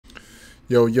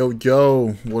Yo, yo,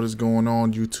 yo, what is going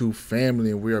on, YouTube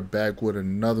family? And we are back with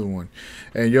another one.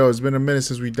 And yo, it's been a minute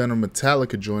since we've done a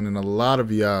Metallica joint, and a lot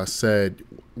of y'all said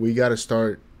we got to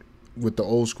start with the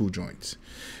old school joints.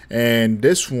 And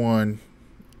this one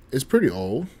is pretty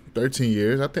old, 13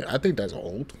 years. I think that's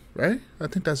old, right? I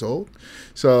think that's old.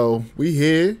 So we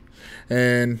here,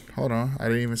 and hold on, I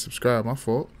didn't even subscribe. My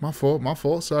fault.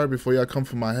 Sorry before y'all come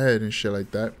for my head and shit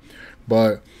like that.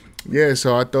 But yeah,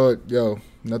 so I thought, yo,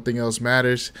 nothing else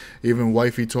matters. Even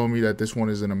wifey told me that this one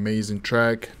is an amazing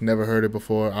track. Never heard it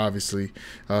before, obviously.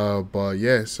 But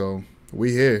yeah, so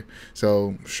we here.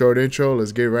 So short intro.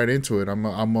 Let's get right into it.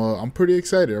 I'm pretty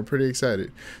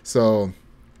excited. So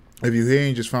if you're here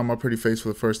and just found my pretty face for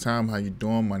the first time, how you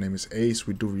doing? My name is Ace.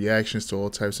 We do reactions to all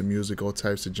types of music, all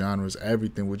types of genres,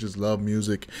 everything. We just love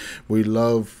music. We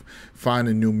love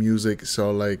finding new music. So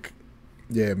like,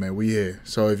 yeah, man, we here.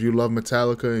 So if you love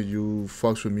Metallica and you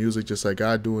fucks with music just like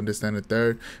I do and this, that, and the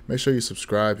third, make sure you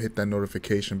subscribe, hit that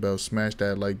notification bell, smash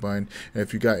that like button. And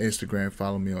if you got Instagram,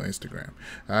 follow me on Instagram.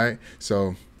 All right?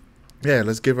 So, yeah,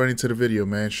 let's get right into the video,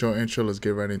 man. Short intro. Let's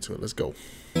get right into it. Let's go.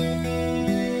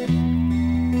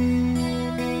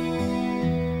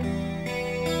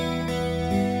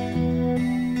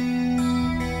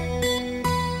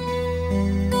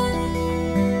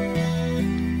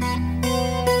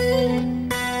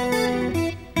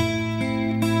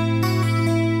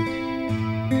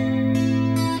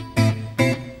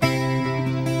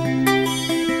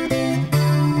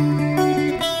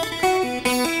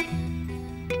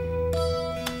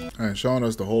 And showing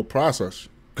us the whole process.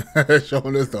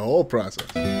 Showing us the whole process.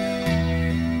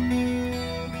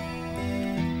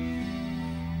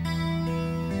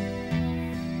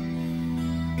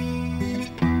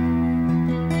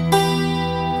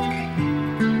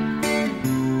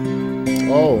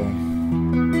 Oh.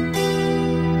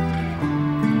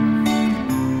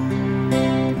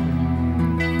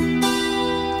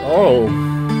 Oh.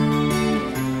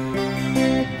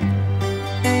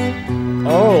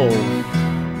 Oh.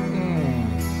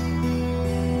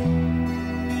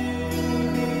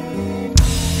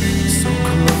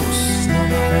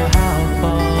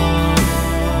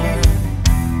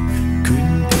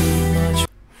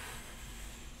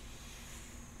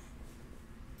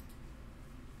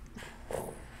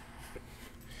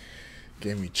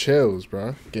 Gave me chills,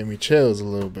 bro. Gave me chills a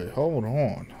little bit. Hold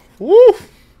on. Woo!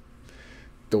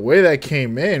 The way that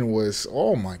came in was,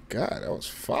 oh my God, that was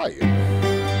fire.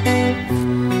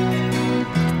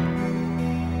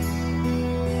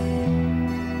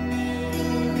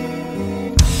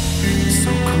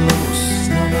 So close,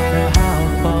 no matter how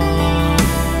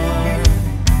far.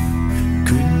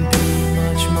 Couldn't be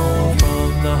much more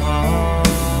from the heart.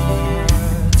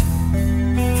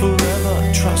 Forever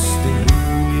trusting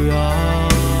who we are.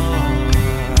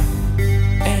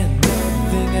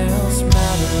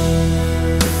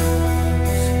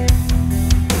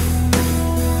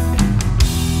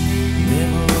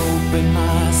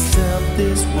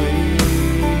 This way.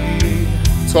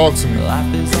 Talk to me.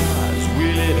 Life is ours, we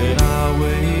live it our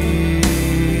way.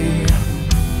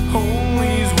 Hold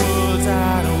these words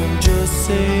I don't just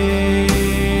say,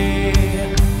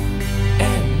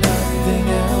 and nothing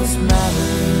else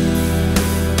matters.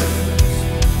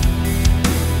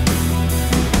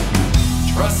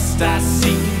 Trust I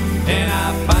seek and I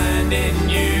find in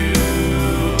you.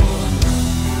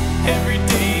 Every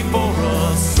day for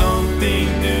us something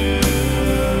new.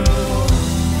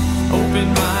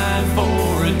 Open mind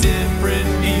for a different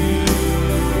view,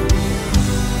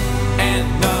 and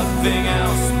nothing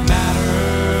else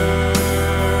matters.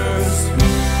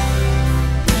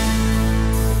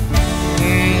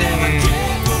 Never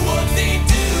care for what they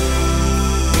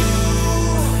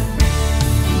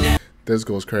do. This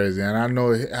goes crazy, and I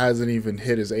know it hasn't even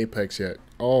hit his apex yet.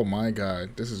 Oh my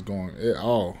God, this is going.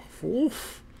 Oh,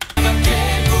 oof. Never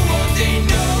care for what they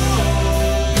know.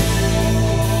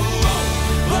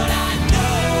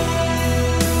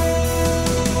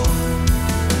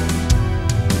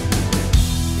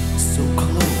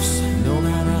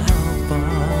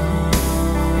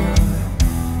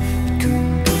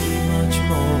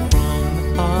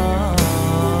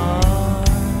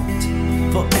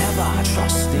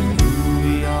 Trusting who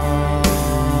we are,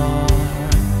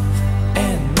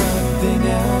 and nothing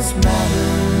else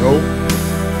matters. Nope.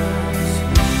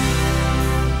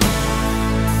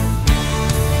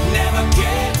 Never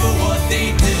cared for what they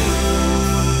do.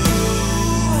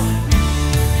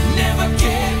 Never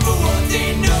cared for what they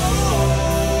know.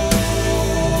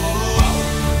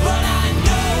 But I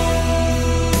know.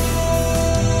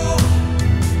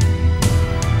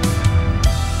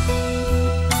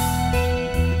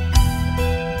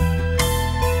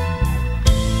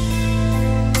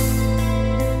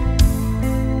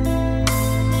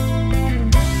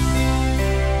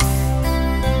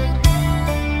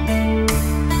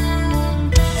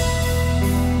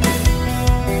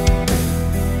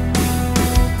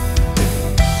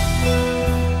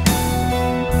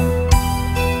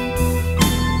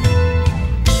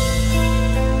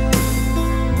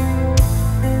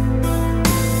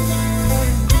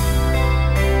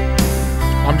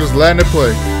 letting it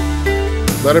play.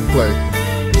 Let it play.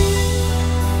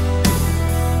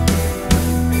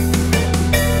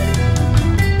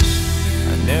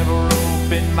 I never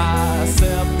opened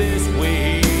myself this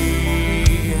way.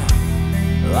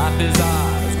 Life is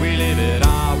ours, we live it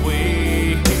our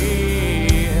way.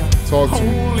 Talk to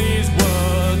me. All these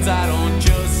words I don't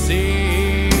just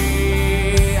say,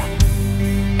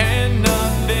 and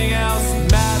nothing else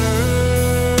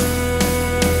matters.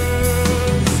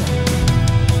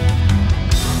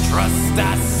 Trust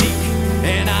I seek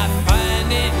and I find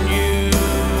in you.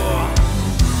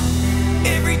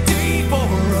 Every day for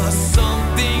us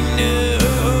something new.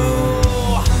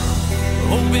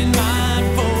 Open mind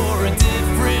for a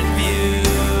different view,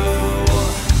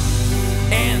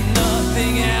 and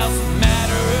nothing else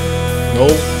matters.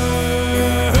 Nope.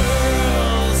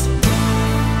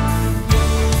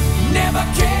 Never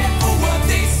cared for what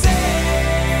they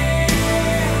say.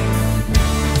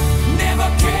 Never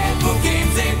cared for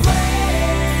games they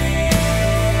play.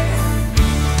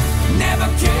 Never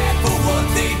cared for what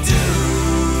they do.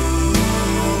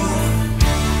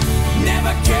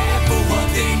 Never cared for what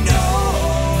they know.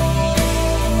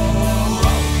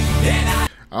 And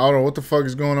I don't know what the fuck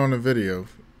is going on in the video,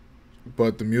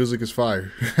 but the music is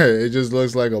fire. It just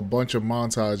looks like a bunch of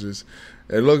montages.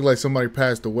 It looked like somebody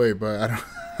passed away, but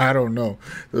I don't know.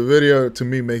 The video to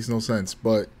me makes no sense,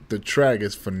 but the track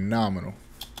is phenomenal.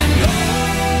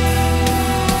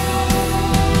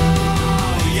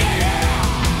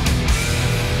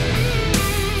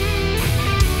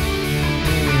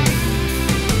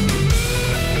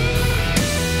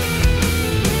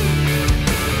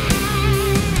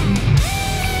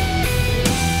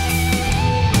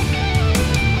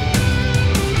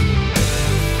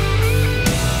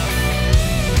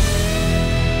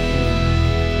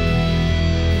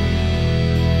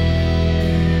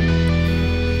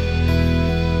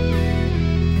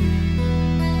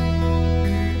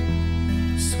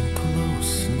 so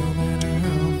close, no matter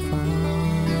how far.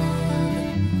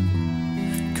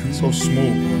 So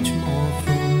smooth. Much more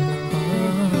from the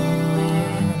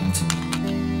heart.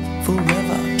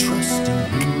 Forever trusting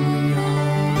who we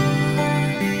are.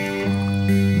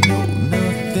 No,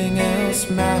 nothing else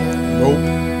matters. Nope.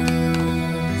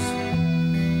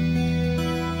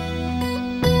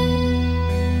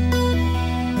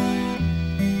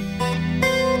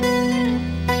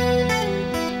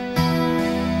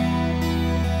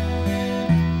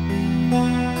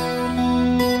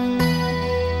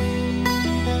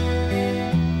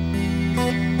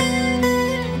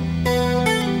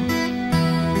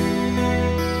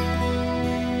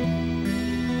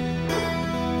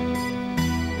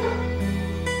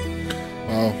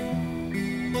 Wow.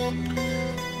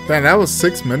 Man, that was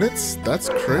 6 minutes? That's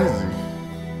crazy.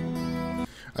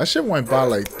 That shit went by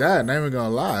like that, not even gonna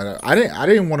lie. I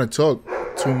didn't want to talk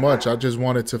too much. I just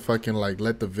wanted to fucking like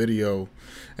let the video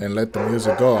and let the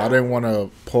music go. I didn't want to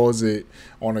pause it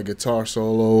on a guitar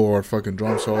solo or a fucking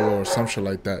drum solo or some shit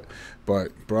like that. But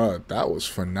bruh, that was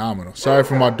phenomenal. Sorry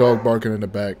for my dog barking in the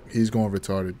back. He's going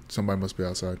retarded. Somebody must be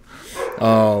outside.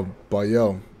 But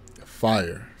yo,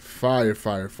 fire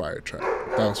track.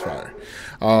 That was fire.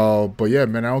 But yeah,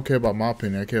 man, I don't care about my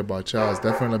opinion. I care about y'all's.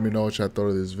 Definitely let me know what y'all thought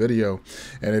of this video.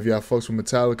 And if y'all folks with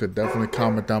Metallica, definitely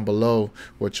comment down below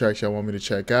what tracks y'all want me to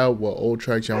check out, what old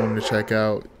tracks y'all want me to check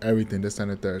out, everything, this and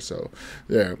that there. So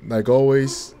yeah, like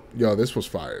always, yo, this was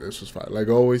fire. This was fire. Like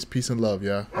always, peace and love,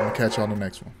 y'all. I'm gonna catch y'all on the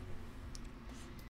next one.